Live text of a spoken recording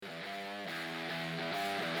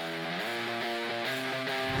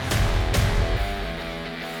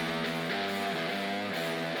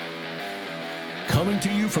Coming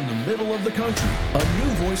to you from the middle of the country, a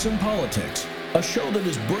new voice in politics, a show that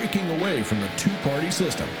is breaking away from the two-party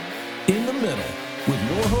system. In the Middle, with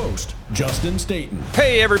your host, Justin Staten.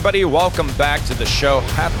 Hey everybody, welcome back to the show.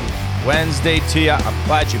 Happy Wednesday to you. I'm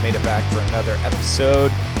glad you made it back for another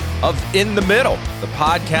episode of In the Middle, the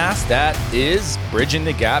podcast that is bridging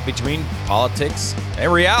the gap between politics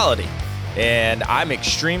and reality. And I'm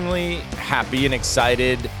extremely happy and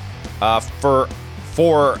excited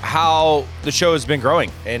for how the show has been growing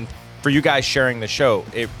and for you guys sharing the show.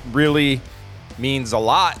 It really means a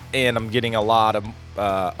lot, and I'm getting a lot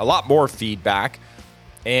more feedback,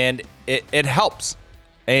 and it helps.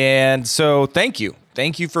 And so thank you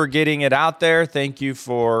for getting it out there. Thank you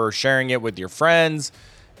for sharing it with your friends,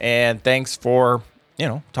 and thanks for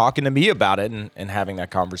talking to me about it and having that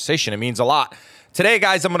conversation. It means a lot. Today,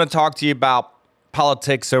 guys, I'm going to talk to you about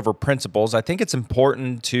politics over principles. I think it's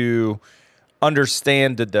important to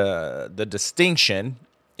understand the distinction,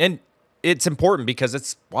 and it's important because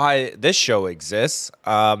it's why this show exists.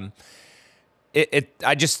 I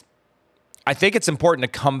think it's important to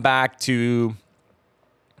come back to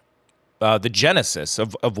the genesis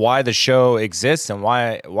of why the show exists and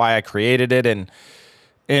why I created it, and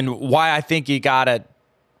why I think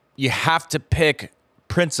you have to pick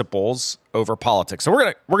principles over politics. So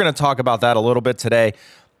we're gonna talk about that a little bit today.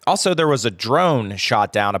 Also, there was a drone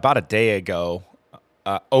shot down about a day ago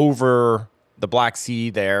over the Black Sea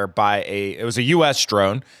there it was a U.S.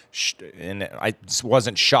 drone, and it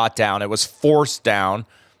wasn't shot down. It was forced down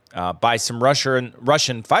by some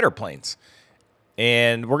Russian fighter planes.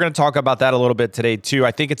 And we're going to talk about that a little bit today too.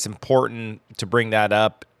 I think it's important to bring that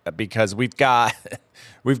up because we've got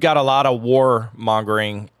a lot of war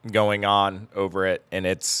mongering going on over it, and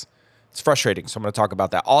it's frustrating. So I'm going to talk about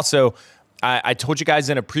that. Also, I told you guys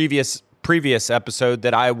in a previous episode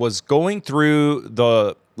that I was going through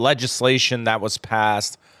the legislation that was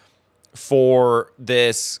passed for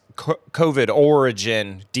this COVID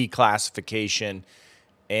origin declassification,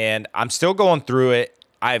 and I'm still going through it.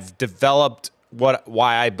 I've developed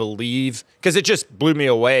why I believe, because it just blew me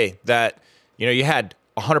away that you had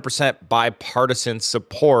 100% bipartisan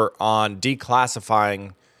support on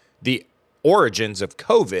declassifying the origins of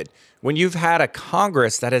COVID when you've had a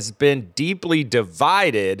Congress that has been deeply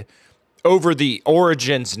divided over the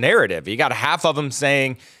origins narrative. You got half of them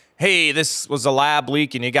saying, hey, this was a lab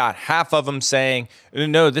leak, and you got half of them saying,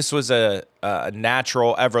 no, this was a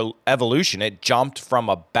natural evolution. It jumped from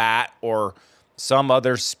a bat or some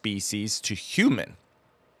other species to human.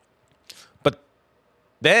 But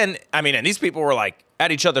then, and these people were like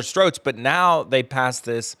at each other's throats, but now they passed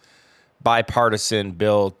this bipartisan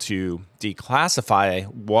bill to declassify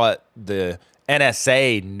what the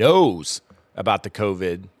NSA knows about the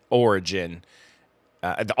COVID origin,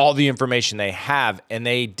 all the information they have, and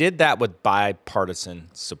they did that with bipartisan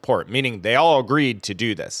support, meaning they all agreed to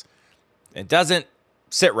do this. It doesn't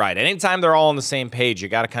sit right. Anytime they're all on the same page, you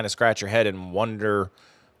got to kind of scratch your head and wonder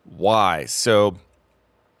why. So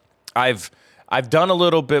I've done a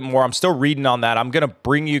little bit more. I'm still reading on that. I'm going to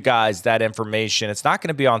bring you guys that information. It's not going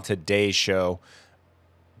to be on today's show,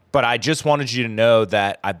 but I just wanted you to know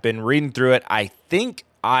that I've been reading through it. I think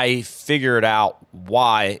I figured out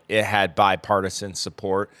why it had bipartisan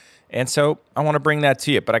support, and so I want to bring that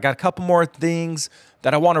to you. But I got a couple more things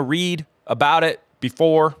that I want to read about it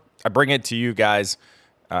before I bring it to you guys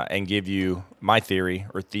and give you my theory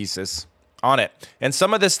or thesis on it. And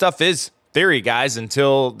some of this stuff is theory, guys,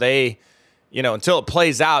 until it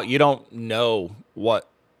plays out. You don't know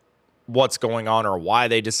what's going on or why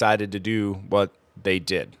they decided to do what they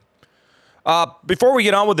did. Before we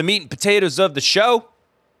get on with the meat and potatoes of the show,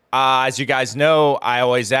 as you guys know, I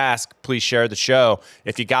always ask, please share the show.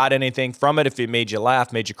 If you got anything from it, if it made you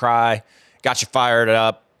laugh, made you cry, got you fired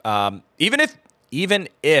up, even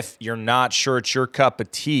if you're not sure it's your cup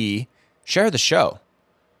of tea, share the show.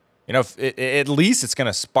 At least it's going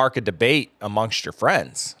to spark a debate amongst your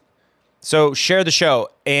friends. So share the show.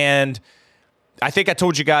 And I think I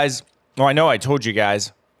told you guys, I know I told you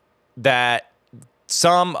guys that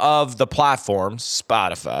some of the platforms,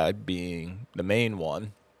 Spotify being the main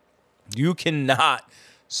one, you cannot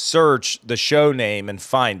search the show name and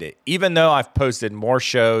find it. Even though I've posted more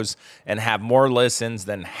shows and have more listens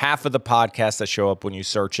than half of the podcasts that show up when you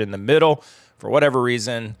search In the Middle, for whatever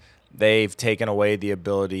reason, they've taken away the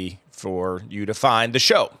ability for you to find the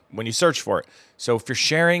show when you search for it. So if you're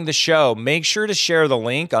sharing the show, make sure to share the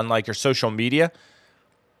link on your social media,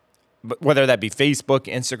 whether that be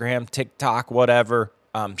Facebook, Instagram, TikTok, whatever.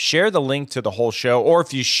 Share the link to the whole show, or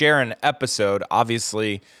if you share an episode,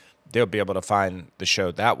 obviously they'll be able to find the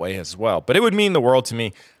show that way as well. But it would mean the world to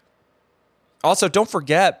me. Also, don't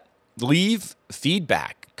forget leave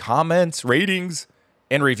feedback, comments, ratings,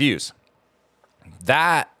 and reviews.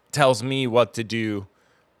 That tells me what to do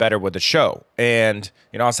better with the show. And,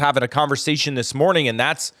 I was having a conversation this morning, and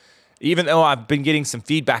that's, even though I've been getting some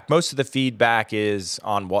feedback, most of the feedback is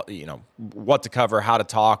on what to cover, how to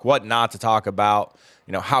talk, what not to talk about,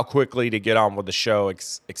 how quickly to get on with the show,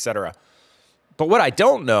 et cetera. But what I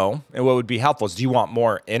don't know, and what would be helpful, is do you want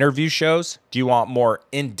more interview shows? Do you want more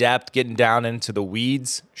in-depth, getting down into the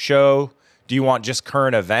weeds show? Do you want just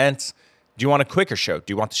current events? Do you want a quicker show?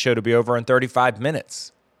 Do you want the show to be over in 35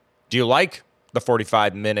 minutes? Do you like the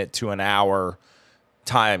 45-minute to an hour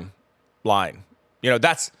timeline?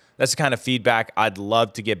 That's the kind of feedback I'd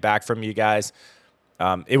love to get back from you guys.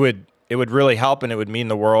 It would really help, and it would mean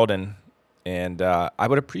the world, and I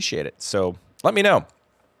would appreciate it. So let me know.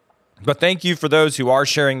 But thank you for those who are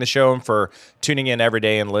sharing the show and for tuning in every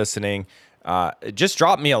day and listening. Just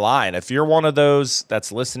drop me a line. If you're one of those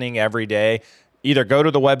that's listening every day, either go to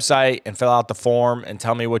the website and fill out the form and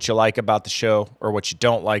tell me what you like about the show or what you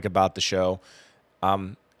don't like about the show.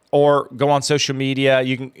 Or go on social media.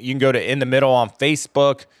 You can go to In the Middle on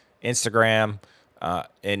Facebook, Instagram,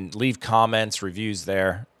 and leave comments, reviews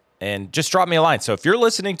there. And just drop me a line. So if you're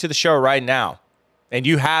listening to the show right now, and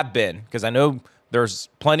you have been, because I know there's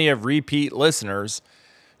plenty of repeat listeners,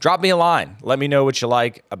 drop me a line. Let me know what you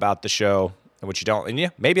like about the show and what you don't.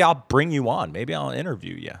 And maybe I'll bring you on. Maybe I'll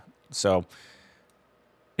interview you. So,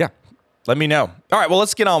 let me know. All right, well,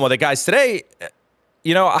 let's get on with it, guys. Today,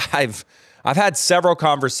 I've had several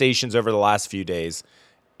conversations over the last few days,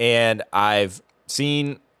 and I've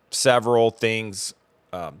seen several things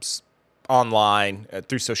online,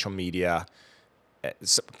 through social media,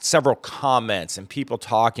 several comments and people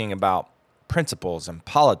talking about principles and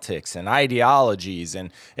politics and ideologies.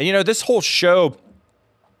 And this whole show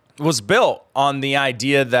was built on the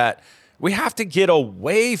idea that we have to get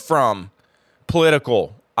away from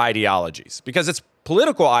political ideologies, because it's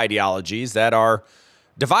political ideologies that are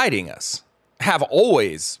dividing us, have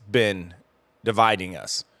always been dividing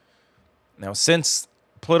us. Now, since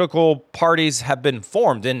political parties have been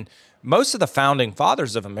formed, and most of the founding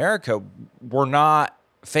fathers of America were not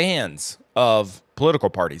fans of political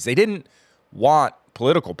parties. They didn't want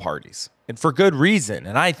political parties, and for good reason.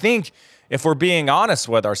 And I think if we're being honest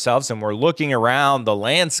with ourselves and we're looking around the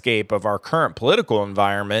landscape of our current political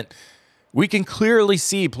environment, we can clearly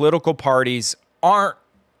see political parties aren't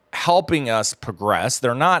helping us progress.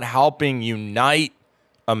 They're not helping unite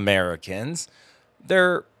Americans.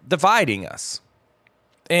 They're dividing us.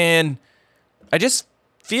 And I just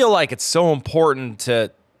feel like it's so important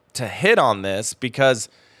to hit on this, because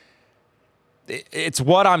it's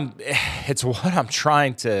what I'm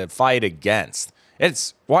trying to fight against.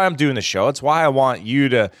 It's why I'm doing the show. It's why I want you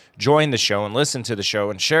to join the show and listen to the show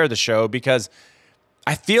and share the show, because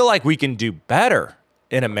I feel like we can do better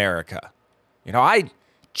in America. I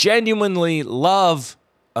genuinely love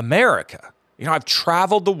America. I've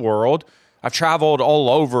traveled the world. I've traveled all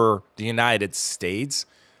over the United States.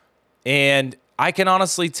 And I can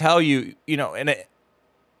honestly tell you, and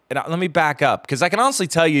let me back up, because I can honestly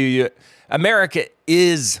tell you, America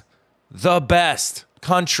is the best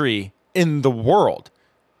country in the world.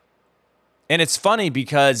 And it's funny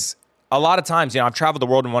because a lot of times, I've traveled the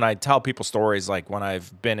world, and when I tell people stories, like when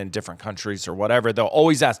I've been in different countries or whatever, they'll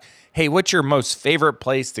always ask, hey, what's your most favorite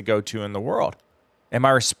place to go to in the world? And my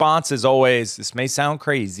response is always, this may sound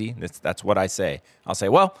crazy. That's what I say. I'll say,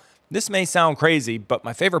 well, this may sound crazy, but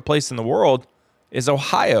my favorite place in the world is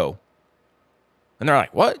Ohio. And they're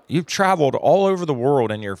like, what? You've traveled all over the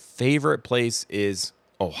world and your favorite place is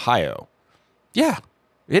Ohio? Yeah,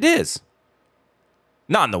 it is.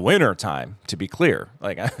 Not in the wintertime, to be clear.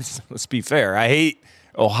 Let's be fair. I hate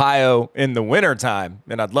Ohio in the wintertime,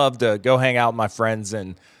 and I'd love to go hang out with my friends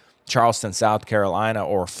in Charleston, South Carolina,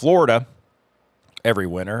 or Florida every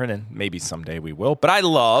winter, and then maybe someday we will. But I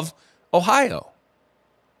love Ohio.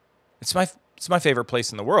 It's my favorite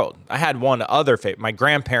place in the world. I had one other favorite. My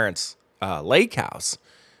grandparents' lake house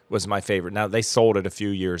was my favorite. Now, they sold it a few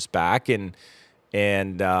years back,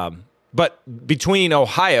 but between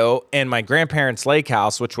Ohio and my grandparents' lake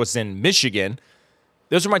house, which was in Michigan,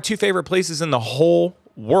 those are my two favorite places in the whole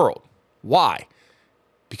world. Why?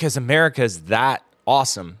 Because America is that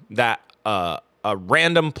awesome that a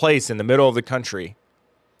random place in the middle of the country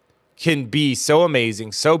can be so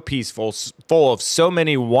amazing, so peaceful, full of so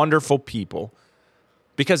many wonderful people,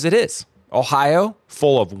 because it is. Ohio,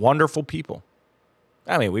 full of wonderful people.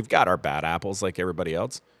 I mean, we've got our bad apples like everybody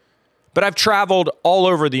else. But I've traveled all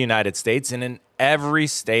over the United States, and in every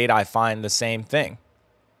state I find the same thing.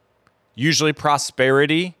 Usually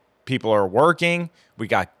prosperity, people are working, we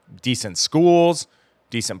got decent schools,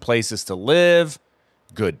 decent places to live,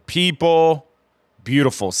 good people,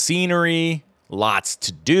 beautiful scenery, lots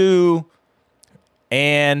to do,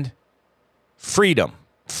 and freedom.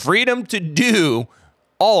 Freedom to do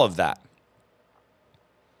all of that.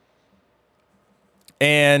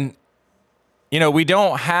 And, we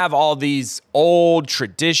don't have all these old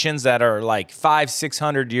traditions that are like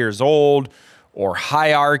 500-600 years old, or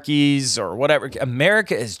hierarchies or whatever.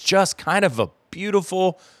 America is just kind of a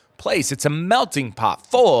beautiful place. It's a melting pot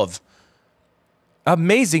full of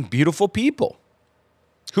amazing, beautiful people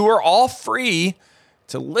who are all free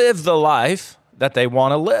to live the life that they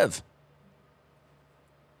want to live.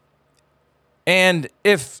 And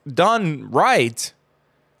if done right,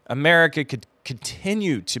 America could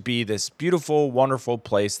continue to be this beautiful, wonderful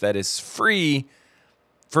place that is free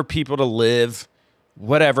for people to live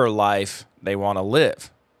whatever life they want to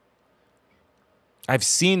live. I've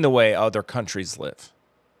seen the way other countries live.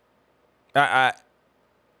 I've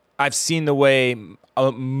seen the way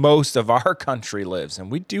most of our country lives,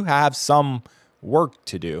 and we do have some work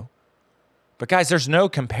to do. But guys, there's no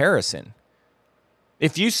comparison.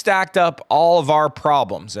 If you stacked up all of our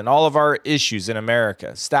problems and all of our issues in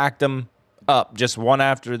America, stacked them up just one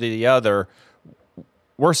after the other,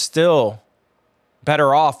 we're still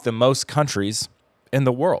better off than most countries in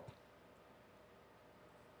the world.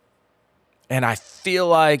 And I feel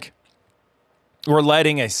like we're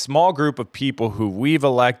letting a small group of people who we've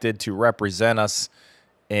elected to represent us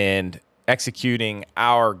in executing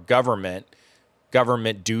our government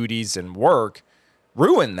duties and work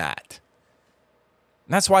ruin that.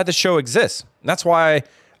 And that's why the show exists. That's why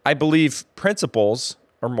I believe principles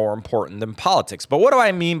are more important than politics. But what do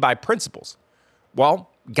I mean by principles? Well,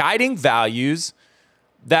 guiding values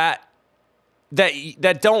that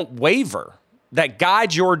don't waver, that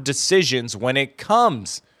guide your decisions when it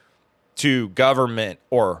comes to government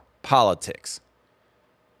or politics.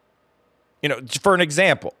 For an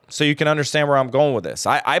example, so you can understand where I'm going with this,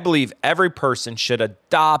 I believe every person should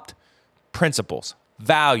adopt principles,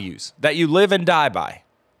 values that you live and die by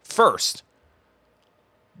first.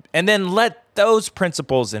 And then let those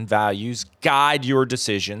principles and values guide your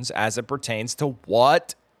decisions as it pertains to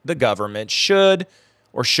what the government should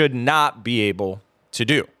or should not be able to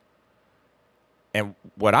do. And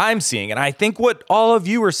what I'm seeing, and I think what all of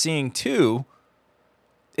you are seeing too,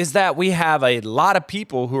 is that we have a lot of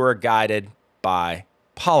people who are guided by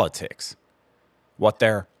politics, what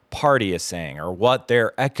their party is saying or what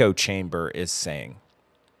their echo chamber is saying.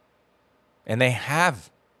 And they have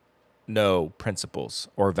no principles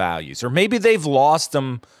or values, or maybe they've lost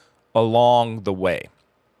them along the way.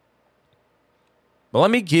 But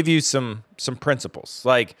let me give you some principles.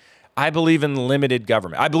 Like, I believe in limited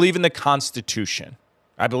government. I believe in the Constitution.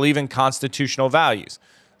 I believe in constitutional values.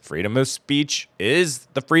 Freedom of speech is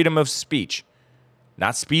the freedom of speech.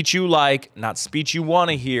 Not speech you like, not speech you want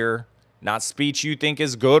to hear, not speech you think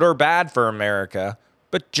is good or bad for America,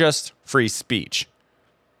 but just free speech.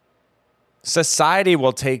 Society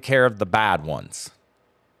will take care of the bad ones.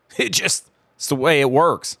 It's the way it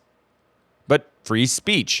works. But free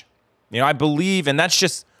speech. I believe, and that's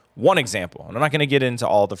just one example. And I'm not going to get into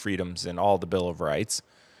all the freedoms and all the Bill of Rights,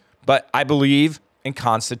 but I believe in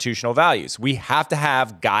constitutional values. We have to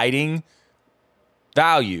have guiding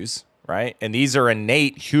values, right? And these are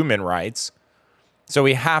innate human rights. So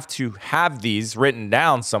we have to have these written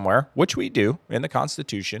down somewhere, which we do in the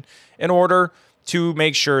Constitution, in order to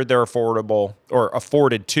make sure they're affordable, or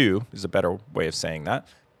afforded to, is a better way of saying that,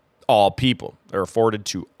 all people. They're afforded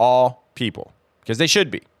to all people, because they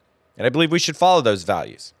should be. And I believe we should follow those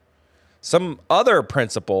values. Some other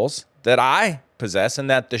principles that I possess and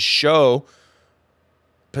that the show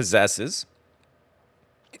possesses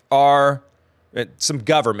are some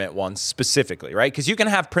government ones specifically, right? Because you can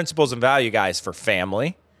have principles and value, guys, for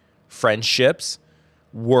family, friendships,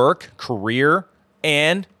 work, career,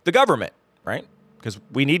 and the government, right? Because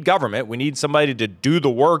we need government. We need somebody to do the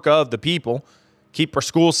work of the people, keep our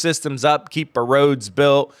school systems up, keep our roads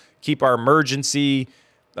built, keep our emergency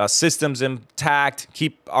systems intact,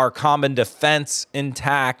 keep our common defense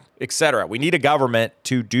intact, etc. We need a government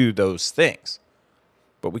to do those things.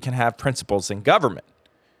 But we can have principles in government.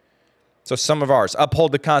 So some of ours: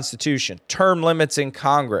 uphold the Constitution, term limits in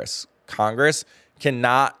Congress. Congress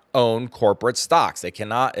cannot own corporate stocks. They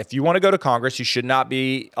cannot, if you want to go to Congress, you should not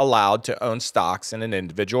be allowed to own stocks in an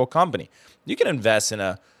individual company. You can invest in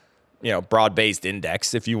a, broad-based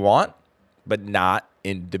index if you want, but not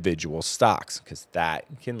individual stocks, because that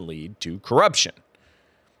can lead to corruption.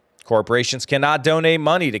 Corporations cannot donate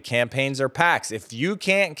money to campaigns or PACs. If you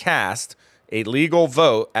can't cast a legal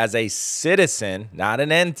vote as a citizen, not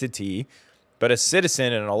an entity, but a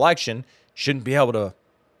citizen in an election, shouldn't be able to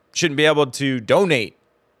shouldn't be able to donate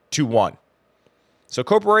to one. So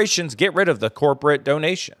corporations, get rid of the corporate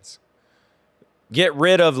donations. Get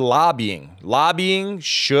rid of lobbying. Lobbying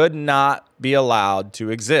should not be allowed to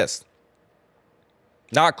exist.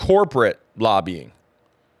 Not corporate lobbying.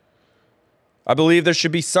 I believe there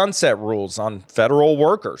should be sunset rules on federal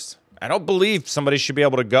workers. I don't believe somebody should be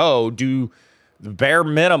able to go do the bare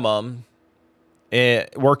minimum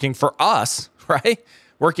working for us, right?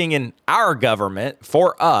 Working in our government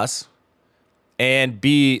for us and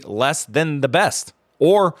be less than the best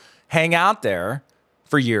or hang out there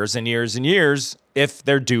for years and years and years if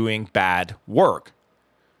they're doing bad work.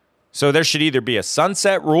 So there should either be a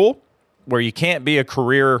sunset rule where you can't be a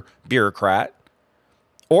career bureaucrat,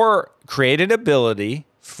 or create an ability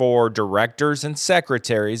for directors and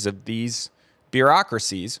secretaries of these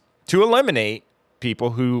bureaucracies to eliminate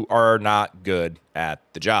people who are not good at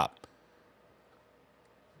the job.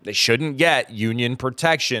 They shouldn't get union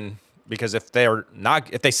protection because if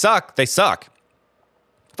they suck, they suck.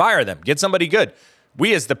 Fire them. Get somebody good.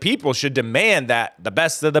 We as the people should demand that the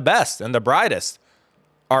best of the best and the brightest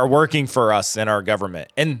are working for us in our government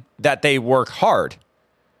and that they work hard,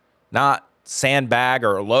 not sandbag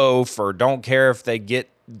or loaf or don't care if they get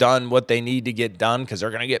done what they need to get done because they're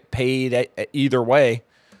going to get paid either way.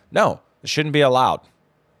 No, it shouldn't be allowed.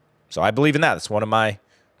 So I believe in that. It's one of my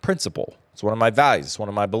principles. It's one of my values. It's one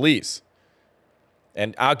of my beliefs.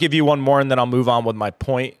 And I'll give you one more and then I'll move on with my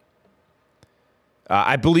point.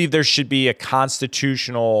 I believe there should be a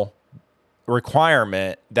constitutional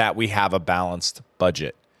requirement that we have a balanced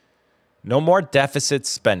budget. No more deficit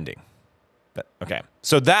spending. Okay.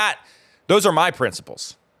 So those are my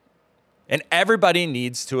principles. And everybody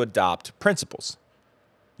needs to adopt principles.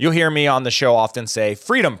 You'll hear me on the show often say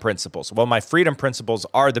freedom principles. Well, my freedom principles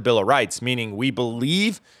are the Bill of Rights, meaning we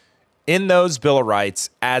believe in those Bill of Rights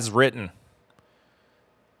as written.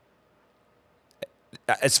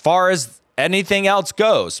 As far as anything else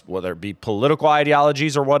goes, whether it be political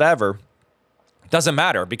ideologies or whatever, doesn't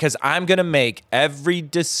matter because I'm going to make every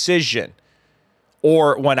decision,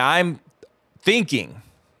 or when I'm thinking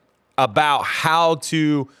about how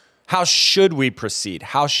should we proceed?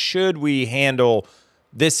 How should we handle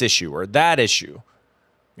this issue or that issue?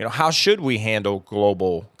 You know, how should we handle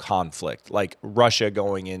global conflict like Russia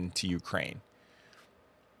going into Ukraine?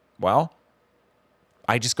 Well,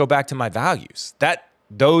 I just go back to my values.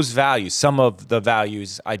 Those values, some of the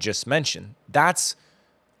values I just mentioned, that's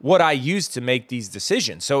what I use to make these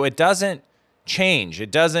decisions. So it doesn't change.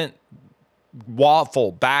 It doesn't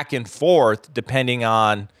waffle back and forth depending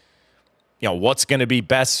on, what's going to be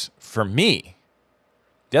best for me.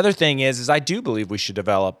 The other thing is I do believe we should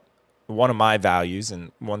develop one of my values,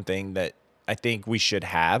 and one thing that I think we should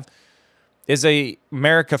have is a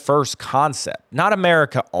America First concept. Not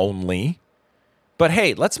America only, but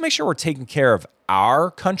hey, let's make sure we're taking care of our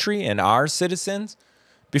country and our citizens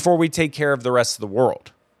before we take care of the rest of the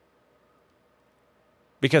world.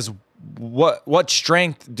 Because what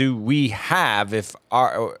strength do we have if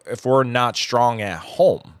we're not strong at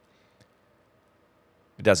home?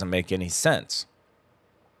 It doesn't make any sense.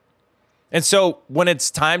 And so when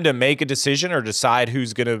it's time to make a decision or decide who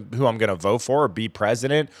I'm going to vote for or be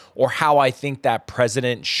president, or how I think that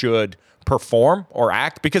president should perform or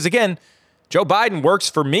act, because again, Joe Biden works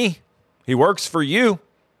for me. He works for you.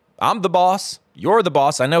 I'm the boss. You're the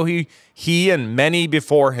boss. I know he and many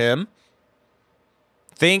before him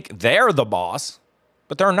think they're the boss,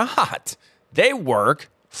 but they're not. They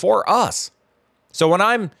work for us. So when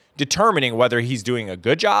I'm determining whether he's doing a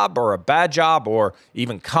good job or a bad job, or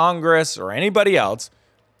even Congress or anybody else,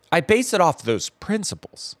 I base it off those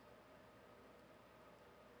principles.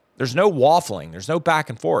 There's no waffling. There's no back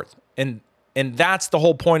and forth. And that's the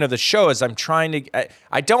whole point of the show is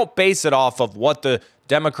I don't base it off of what the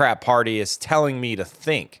Democrat Party is telling me to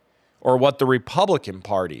think or what the Republican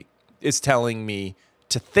Party is telling me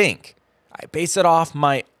to think. I base it off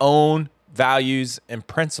my own values and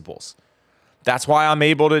principles. That's why I'm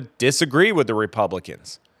able to disagree with the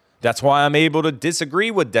Republicans. That's why I'm able to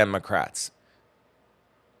disagree with Democrats.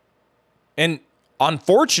 And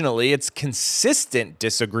unfortunately, it's consistent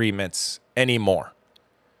disagreements anymore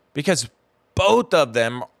because both of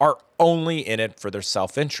them are only in it for their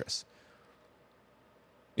self-interest.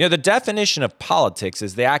 The definition of politics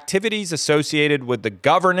is the activities associated with the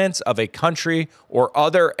governance of a country or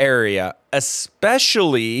other area,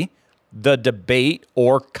 especially the debate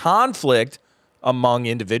or conflict among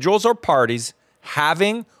individuals or parties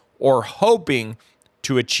having or hoping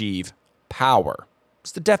to achieve power.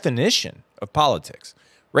 It's the definition of politics,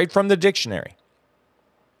 right from the dictionary.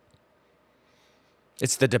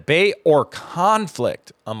 It's the debate or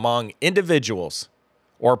conflict among individuals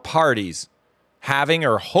or parties having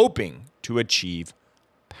or hoping to achieve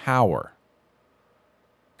power.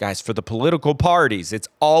 Guys, for the political parties, it's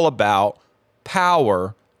all about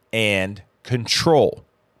power and control.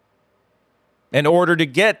 In order to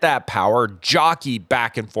get that power, jockey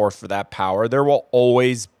back and forth for that power, there will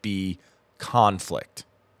always be conflict.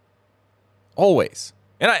 Always.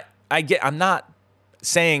 And I'm not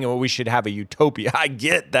saying we should have a utopia. I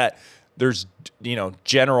get that there's,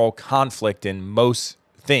 general conflict in most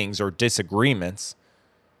things or disagreements.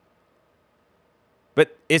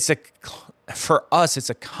 But for us, it's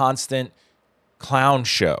a constant clown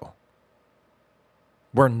show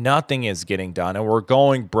where nothing is getting done and we're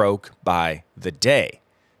going broke by the day.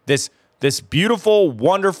 This beautiful,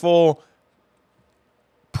 wonderful,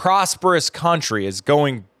 prosperous country is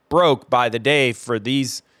going broke by the day for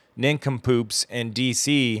these nincompoops in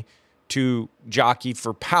DC to jockey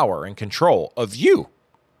for power and control of you,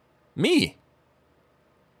 me.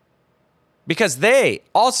 Because they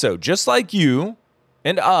also, just like you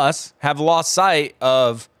and us, have lost sight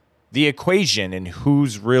of the equation and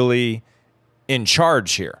who's really in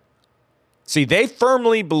charge here. See, they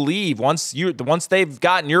firmly believe once they've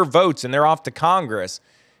gotten your votes and they're off to Congress,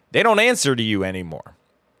 they don't answer to you anymore.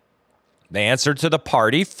 They answer to the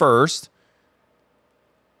party first,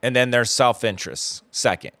 and then their self-interest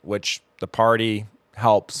second, which the party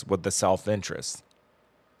helps with the self-interest.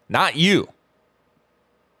 Not you.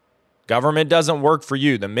 Government doesn't work for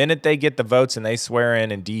you. The minute they get the votes and they swear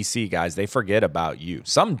in D.C., guys, they forget about you.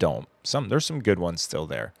 Some don't. There's some good ones still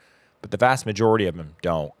there. But the vast majority of them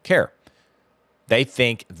don't care. They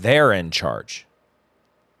think they're in charge.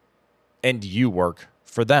 And you work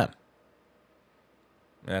for them.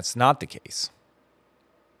 And that's not the case.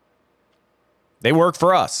 They work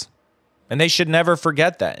for us. And they should never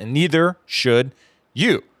forget that. And neither should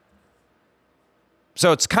you.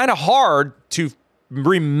 So it's kind of hard to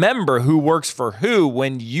remember who works for who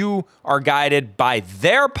when you are guided by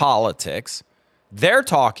their politics, their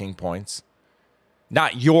talking points,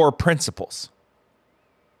 not your principles.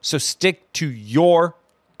 So stick to your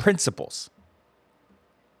principles.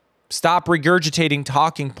 Stop regurgitating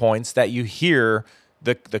talking points that you hear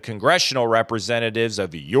the congressional representatives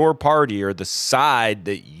of your party or the side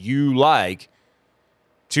that you like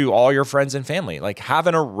to all your friends and family. Like, have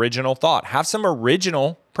an original thought. Have some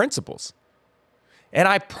original principles. And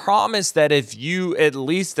I promise that if you at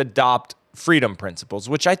least adopt freedom principles,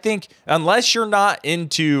 which I think, unless you're not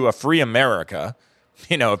into a free America,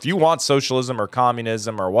 if you want socialism or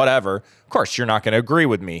communism or whatever, of course, you're not going to agree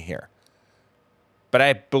with me here. But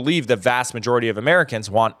I believe the vast majority of Americans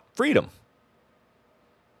want freedom.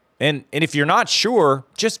 And if you're not sure,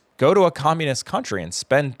 just go to a communist country and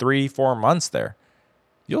spend 3-4 months there.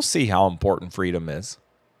 You'll see how important freedom is.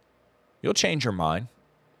 You'll change your mind.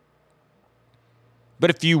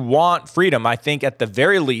 But if you want freedom, I think at the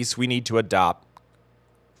very least, we need to adopt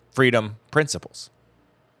freedom principles.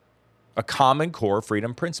 A common core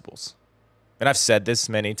freedom principles. And I've said this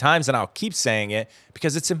many times, and I'll keep saying it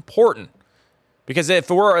because it's important. Because if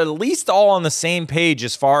we're at least all on the same page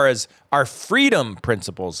as far as our freedom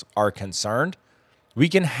principles are concerned, we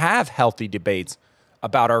can have healthy debates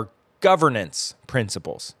about our governance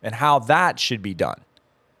principles and how that should be done.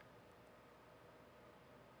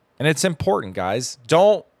 And it's important, guys.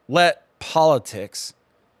 Don't let politics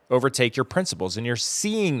overtake your principles. And you're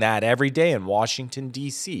seeing that every day in Washington,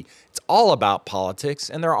 D.C. It's all about politics,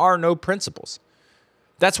 and there are no principles.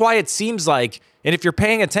 That's why it seems like, and if you're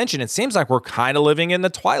paying attention, it seems like we're kind of living in the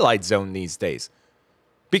twilight zone these days.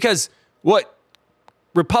 Because what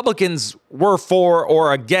Republicans were for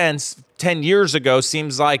or against 10 years ago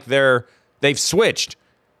seems like they've switched.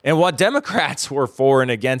 And what Democrats were for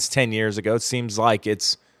and against 10 years ago seems like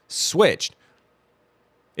it's switched.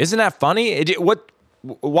 Isn't that funny?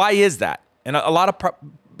 Why is that? And a lot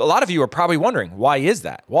of you are probably wondering, why is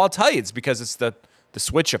that? Well, I'll tell you, it's because it's the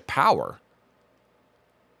switch of power.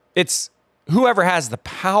 It's whoever has the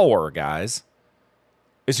power, guys,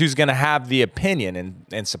 is who's going to have the opinion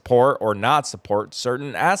and support or not support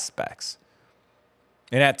certain aspects.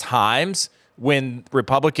 And at times, when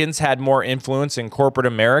Republicans had more influence in corporate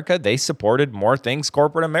America, they supported more things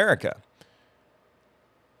corporate America.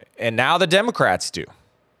 And now the Democrats do.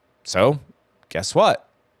 So, guess what?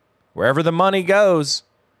 Wherever the money goes,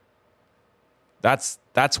 that's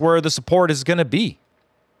where the support is going to be.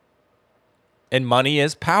 And money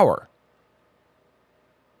is power.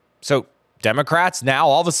 So Democrats now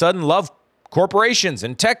all of a sudden love corporations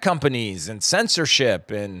and tech companies and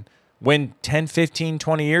censorship. And when 10, 15,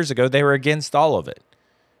 20 years ago, they were against all of it.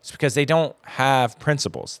 It's because they don't have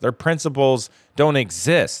principles. Their principles don't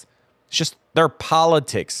exist. It's just their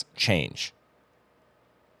politics change.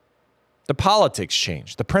 the politics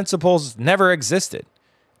change. The principles never existed.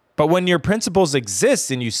 But when your principles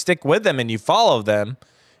exist and you stick with them and you follow them,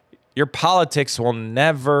 your politics will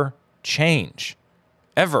never change.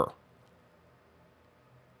 Ever.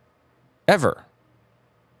 Ever.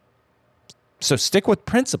 So stick with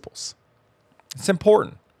principles. It's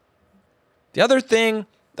important. The other thing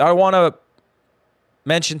that I want to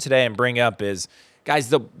mention today and bring up is, guys,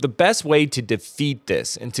 the best way to defeat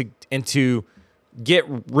this and to get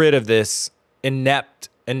rid of this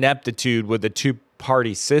ineptitude with the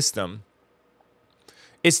two-party system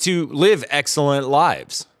is to live excellent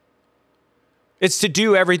lives. It's to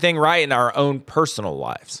do everything right in our own personal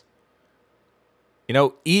lives.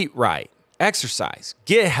 Eat right, exercise,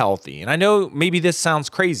 get healthy. And I know maybe this sounds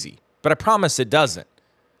crazy, but I promise it doesn't.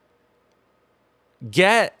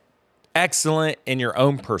 Get excellent in your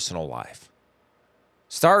own personal life.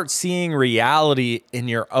 Start seeing reality in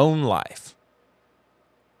your own life.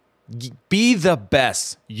 Be the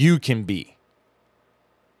best you can be.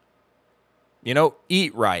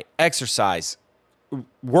 Eat right, exercise,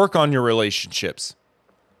 work on your relationships,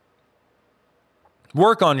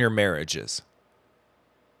 work on your marriages,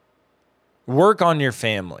 work on your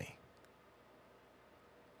family,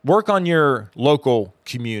 work on your local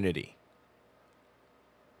community.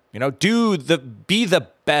 Be the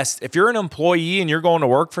best. If you're an employee and you're going to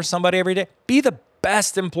work for somebody every day, be the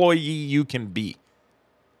best employee you can be.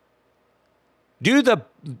 Do the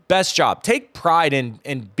best job. Take pride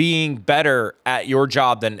in being better at your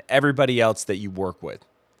job than everybody else that you work with.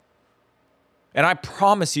 And I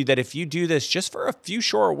promise you that if you do this just for a few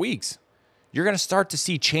short weeks, you're going to start to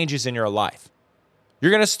see changes in your life.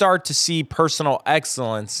 You're going to start to see personal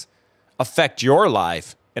excellence affect your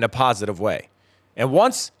life in a positive way. And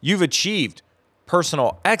once you've achieved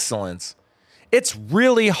personal excellence, it's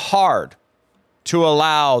really hard to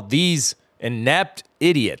allow these inept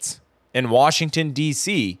idiots in Washington,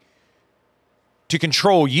 D.C. to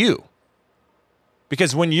control you.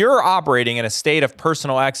 Because when you're operating in a state of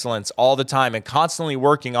personal excellence all the time and constantly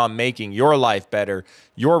working on making your life better,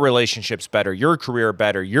 your relationships better, your career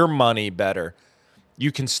better, your money better,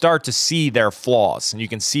 you can start to see their flaws and you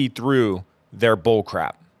can see through their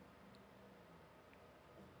bullcrap.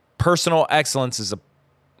 Personal excellence is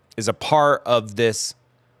a part of this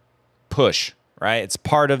push, right? It's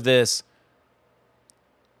part of this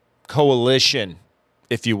coalition,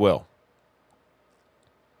 if you will.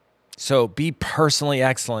 So be personally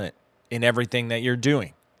excellent in everything that you're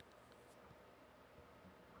doing.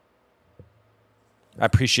 I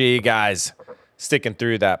appreciate you guys sticking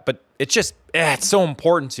through that, but it's so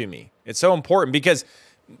important to me. It's so important because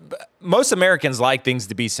most Americans like things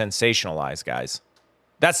to be sensationalized, guys.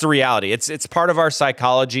 That's the reality. It's part of our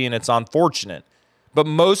psychology and it's unfortunate. But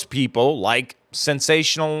most people like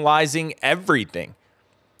sensationalizing everything.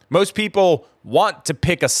 Most people want to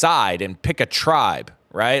pick a side and pick a tribe,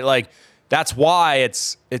 right? Like that's why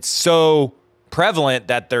it's so prevalent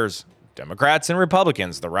that there's Democrats and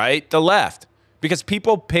Republicans, the right, the left, because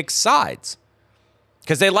people pick sides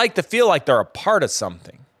because they like to feel like they're a part of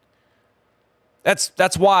something.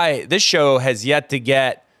 That's why this show has yet to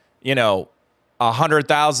get,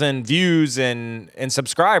 100,000 views and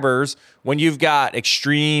subscribers when you've got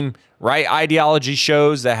extreme right ideology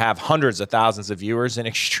shows that have hundreds of thousands of viewers and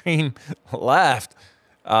extreme left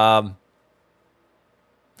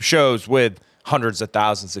shows with hundreds of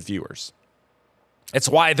thousands of viewers. It's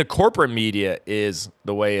why the corporate media is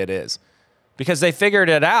the way it is, because they figured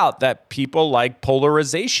it out that people like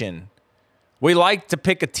polarization. We like to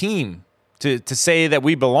pick a team to say that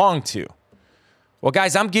we belong to. Well,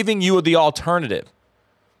 guys, I'm giving you the alternative.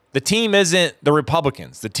 The team isn't the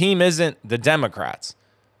Republicans. The team isn't the Democrats.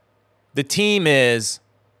 The team is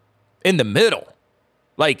in the middle,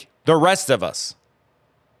 like the rest of us.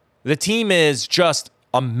 The team is just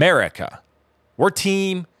America. We're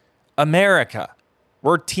Team America.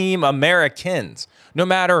 We're Team Americans. No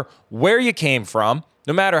matter where you came from,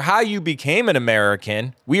 no matter how you became an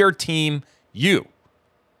American, we are Team You.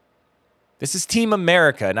 This is Team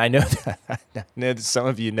America, and I know that some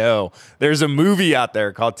of you know there's a movie out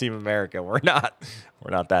there called Team America. We're not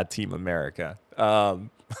that Team America. And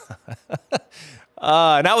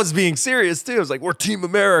I was being serious too. I was like, we're Team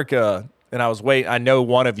America, and I was waiting. I know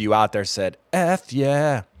one of you out there said, "F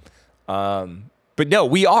yeah," but no,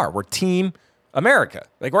 we are. We're Team America.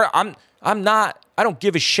 Like I'm not. I don't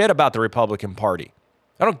give a shit about the Republican Party.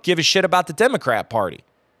 I don't give a shit about the Democrat Party.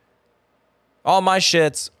 All my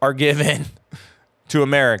shits are given to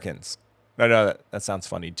Americans. No, that sounds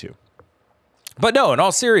funny too. But no, in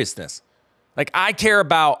all seriousness, like I care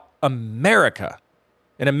about America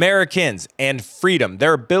and Americans and freedom,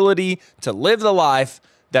 their ability to live the life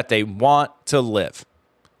that they want to live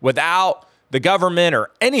without the government or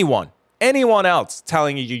anyone else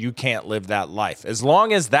telling you you can't live that life. As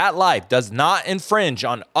long as that life does not infringe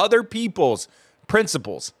on other people's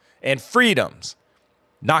principles and freedoms,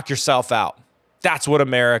 knock yourself out. That's what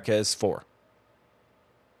America is for.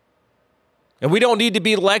 And we don't need to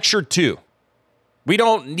be lectured to. We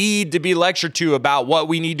don't need to be lectured to about what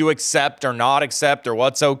we need to accept or not accept or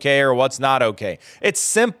what's okay or what's not okay. It's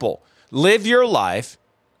simple. Live your life.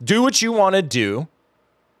 Do what you want to do.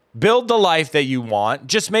 Build the life that you want.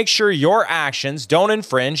 Just make sure your actions don't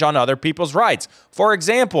infringe on other people's rights. For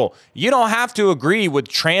example, you don't have to agree with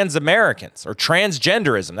trans Americans or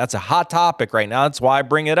transgenderism. That's a hot topic right now. That's why I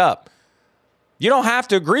bring it up. You don't have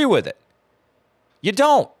to agree with it. You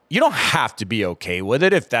don't. You don't have to be okay with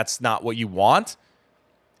it if that's not what you want.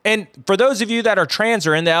 And for those of you that are trans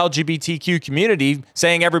or in the LGBTQ community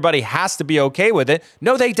saying everybody has to be okay with it,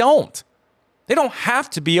 no, they don't. They don't have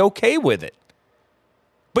to be okay with it.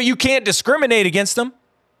 But you can't discriminate against them.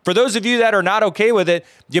 For those of you that are not okay with it,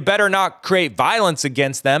 you better not create violence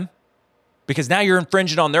against them because now you're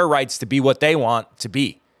infringing on their rights to be what they want to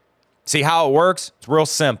be. See how it works? It's real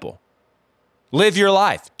simple. Live your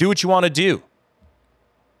life. Do what you want to do.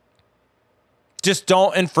 Just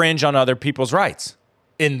don't infringe on other people's rights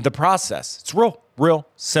in the process. It's real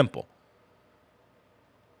simple.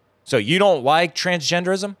 So you don't like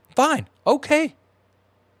transgenderism? Fine. Okay.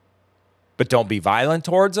 But don't be violent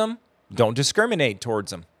towards them. Don't discriminate towards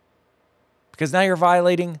them. Because now you're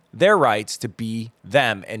violating their rights to be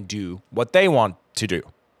them and do what they want to do.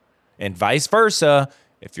 And vice versa,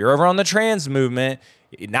 if you're over on the trans movement,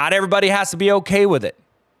 not everybody has to be okay with it.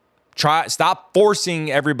 Stop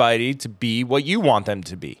forcing everybody to be what you want them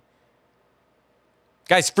to be.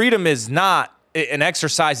 Guys, freedom is not an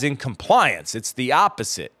exercise in compliance. It's the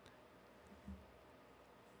opposite.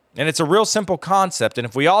 And it's a real simple concept. And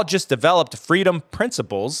if we all just developed freedom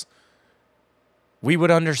principles, we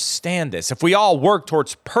would understand this. If we all work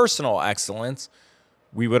towards personal excellence,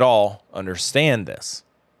 we would all understand this.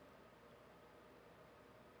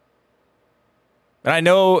 And I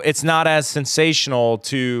know it's not as sensational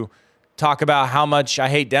to talk about how much I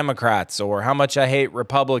hate Democrats or how much I hate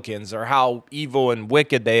Republicans or how evil and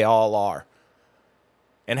wicked they all are.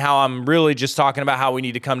 And how I'm really just talking about how we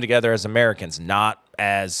need to come together as Americans, not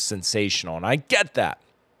as sensational. And I get that.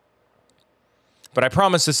 But I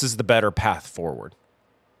promise this is the better path forward.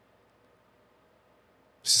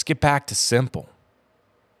 Let's just get back to simple.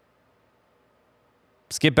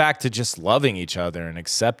 Let's get back to just loving each other and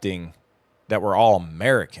accepting that we're all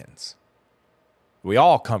Americans. We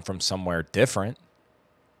all come from somewhere different.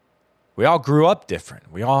 We all grew up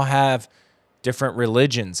different. We all have different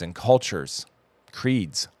religions and cultures,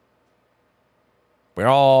 creeds. We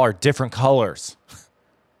all are different colors.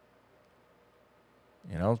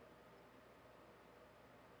 You know?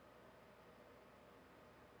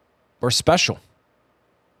 We're special.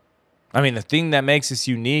 I mean, the thing that makes us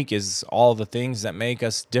unique is all the things that make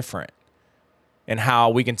us different. And how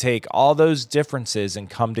we can take all those differences and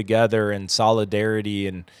come together in solidarity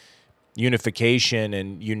and unification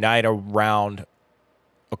and unite around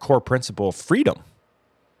a core principle of freedom.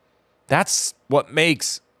 That's what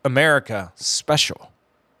makes America special.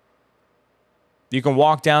 You can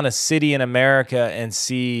walk down a city in America and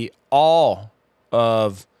see all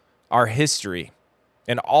of our history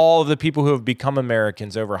and all of the people who have become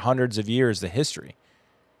Americans over hundreds of years, the history.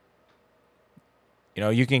 You know,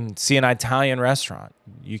 you can see an Italian restaurant.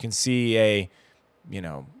 You can see a,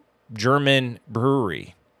 German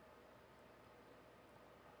brewery.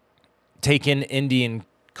 Take in Indian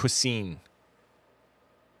cuisine.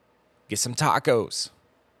 Get some tacos.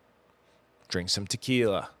 Drink some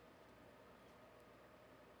tequila.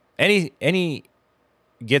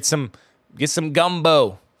 Get some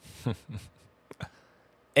gumbo.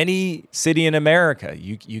 Any city in America,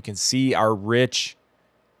 you can see our rich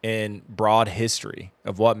and broad history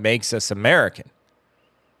of what makes us American.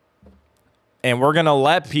 And we're going to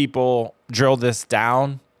let people drill this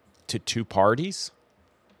down to two parties.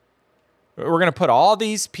 We're going to put all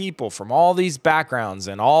these people from all these backgrounds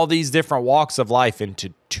and all these different walks of life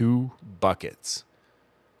into two buckets.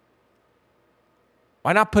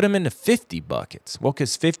 Why not put them into 50 buckets? Well,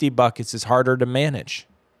 because 50 buckets is harder to manage.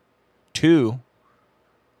 2,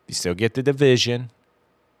 you still get the division,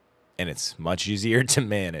 and it's much easier to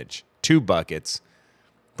manage. 2 buckets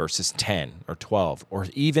versus 10 or 12 or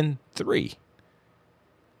even 3.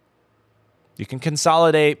 You can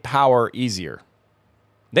consolidate power easier.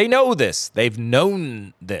 They know this. They've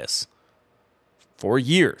known this for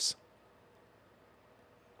years.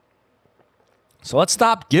 So let's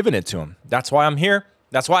stop giving it to them. That's why I'm here.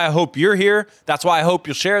 That's why I hope you're here. That's why I hope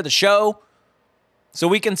you'll share the show so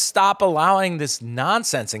we can stop allowing this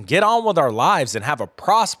nonsense and get on with our lives and have a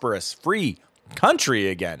prosperous, free country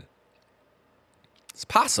again. It's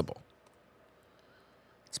possible.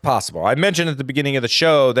 It's possible. I mentioned at the beginning of the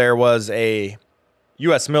show there was a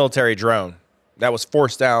U.S. military drone that was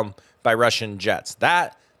forced down by Russian jets.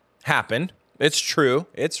 That happened. It's true.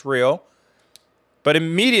 It's real. But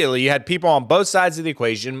immediately you had people on both sides of the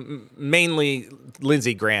equation, mainly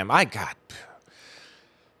Lindsey Graham. I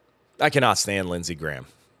cannot stand Lindsey Graham.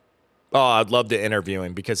 Oh, I'd love to interview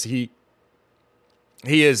him because he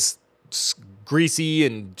is greasy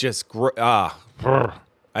and just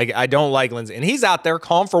I don't like Lindsey. And he's out there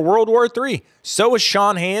calling for World War III. So is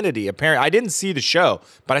Sean Hannity. Apparently, I didn't see the show,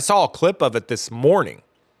 but I saw a clip of it this morning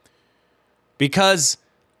because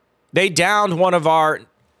they downed one of our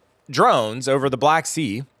drones over the Black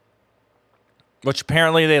Sea, which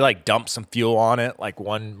apparently they like dumped some fuel on it. Like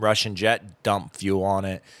one Russian jet dumped fuel on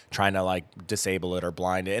it, trying to like disable it or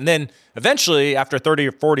blind it. And then eventually, after 30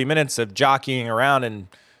 or 40 minutes of jockeying around and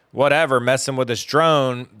whatever, messing with this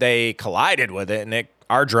drone, they collided with it and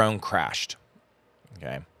our drone crashed.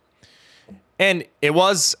 Okay. And it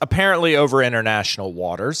was apparently over international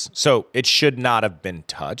waters, so it should not have been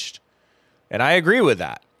touched. And I agree with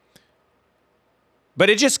that. But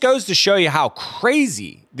it just goes to show you how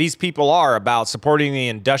crazy these people are about supporting the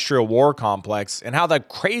industrial war complex and how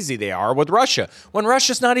crazy they are with Russia, when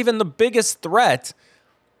Russia's not even the biggest threat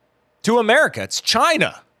to America. It's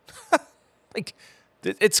China. Like,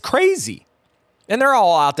 it's crazy. And they're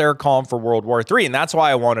all out there calling for World War III. And that's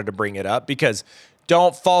why I wanted to bring it up, because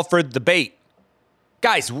don't fall for the bait.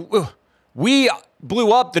 Guys, we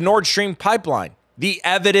blew up the Nord Stream pipeline. The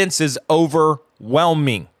evidence is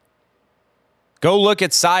overwhelming. Go look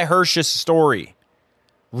at Cy Hirsch's story.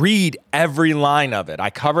 Read every line of it. I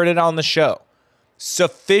covered it on the show.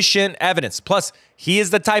 Sufficient evidence. Plus, he is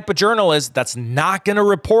the type of journalist that's not going to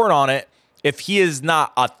report on it if he is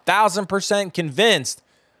not 1,000% convinced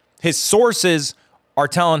his sources are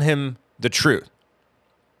telling him the truth.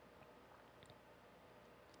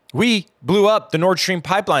 We blew up the Nord Stream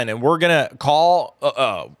pipeline, and we're going to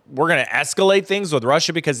escalate things with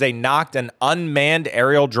Russia because they knocked an unmanned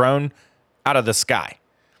aerial drone out of the sky.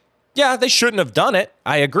 Yeah, they shouldn't have done it.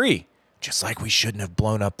 I agree. Just like we shouldn't have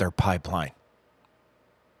blown up their pipeline,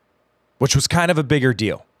 which was kind of a bigger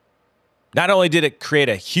deal. Not only did it create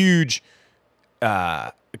a huge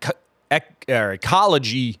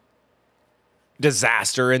ecology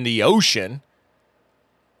disaster in the ocean,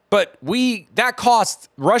 but that cost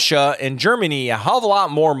Russia and Germany a hell of a lot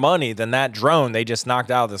more money than that drone they just knocked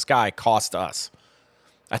out of the sky cost us.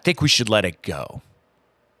 I think we should let it go.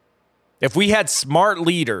 If we had smart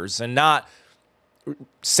leaders and not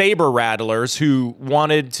saber rattlers who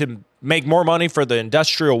wanted to make more money for the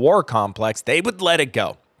industrial war complex, they would let it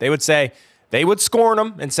go. They would scorn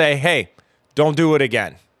them and say, hey, don't do it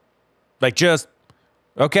again. Like, just,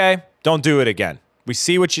 okay, don't do it again. We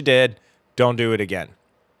see what you did. Don't do it again.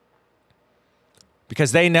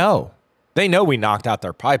 Because they know we knocked out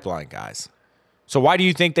their pipeline, guys. So why do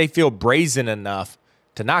you think they feel brazen enough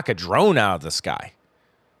to knock a drone out of the sky?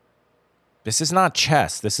 This is not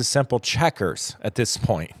chess. This is simple checkers at this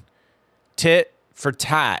point. Tit for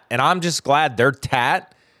tat. And I'm just glad their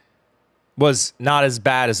tat was not as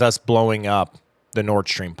bad as us blowing up the Nord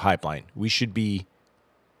Stream pipeline. We should be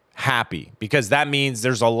happy because that means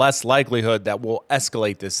there's a less likelihood that we'll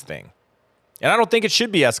escalate this thing. And I don't think it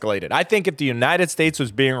should be escalated. I think if the United States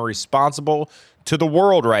was being responsible to the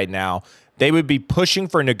world right now, they would be pushing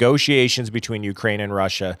for negotiations between Ukraine and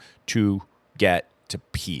Russia to get to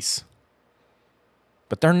peace.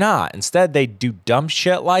 But they're not. Instead, they do dumb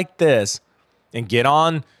shit like this and get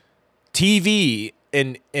on TV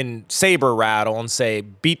and saber rattle and say,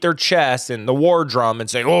 beat their chest and the war drum and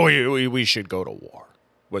say, oh, we should go to war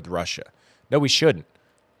with Russia. No, we shouldn't.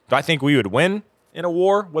 Do I think we would win in a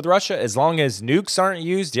war with Russia as long as nukes aren't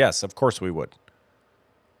used? Yes, of course we would.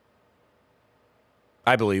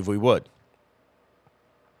 I believe we would.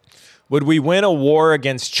 Would we win a war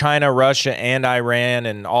against China, Russia, and Iran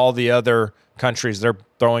and all the other countries they're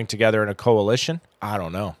throwing together in a coalition? I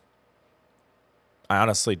don't know. I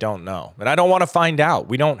honestly don't know. And I don't want to find out.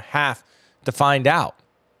 We don't have to find out.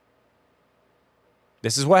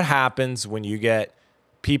 This is what happens when you get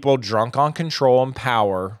people drunk on control and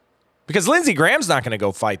power. Because Lindsey Graham's not going to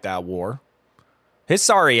go fight that war. His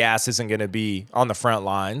sorry ass isn't going to be on the front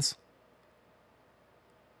lines.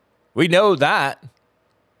 We know that.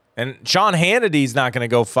 And Sean Hannity's not going to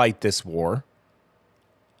go fight this war.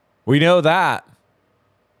 We know that.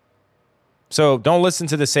 So don't listen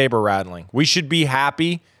to the saber rattling. We should be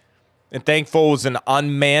happy and thankful it was an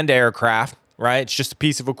unmanned aircraft, right? It's just a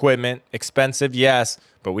piece of equipment, expensive, yes,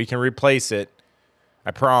 but we can replace it. I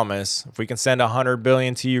promise. If we can send 100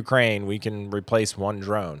 billion to Ukraine, we can replace one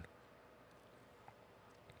drone.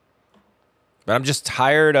 But I'm just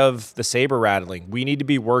tired of the saber rattling. We need to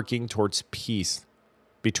be working towards peace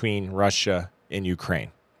between Russia and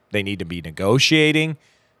Ukraine. They need to be negotiating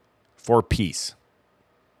for peace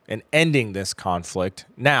and ending this conflict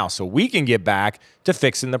now so we can get back to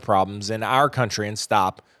fixing the problems in our country and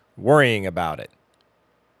stop worrying about it.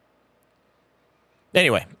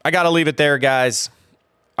 Anyway, I got to leave it there, guys.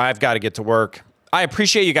 I've got to get to work. I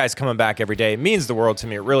appreciate you guys coming back every day. It means the world to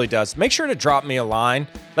me. It really does. Make sure to drop me a line.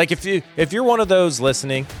 Like if you're one of those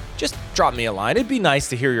listening, just drop me a line. It'd be nice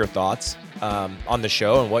to hear your thoughts on the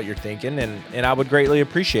show and what you're thinking, and I would greatly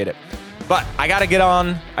appreciate it. But I got to get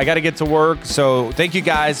on. I got to get to work. So thank you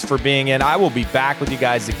guys for being in. I will be back with you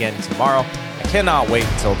guys again tomorrow. I cannot wait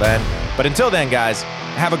until then. But until then, guys,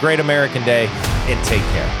 have a great American day and take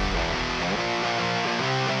care.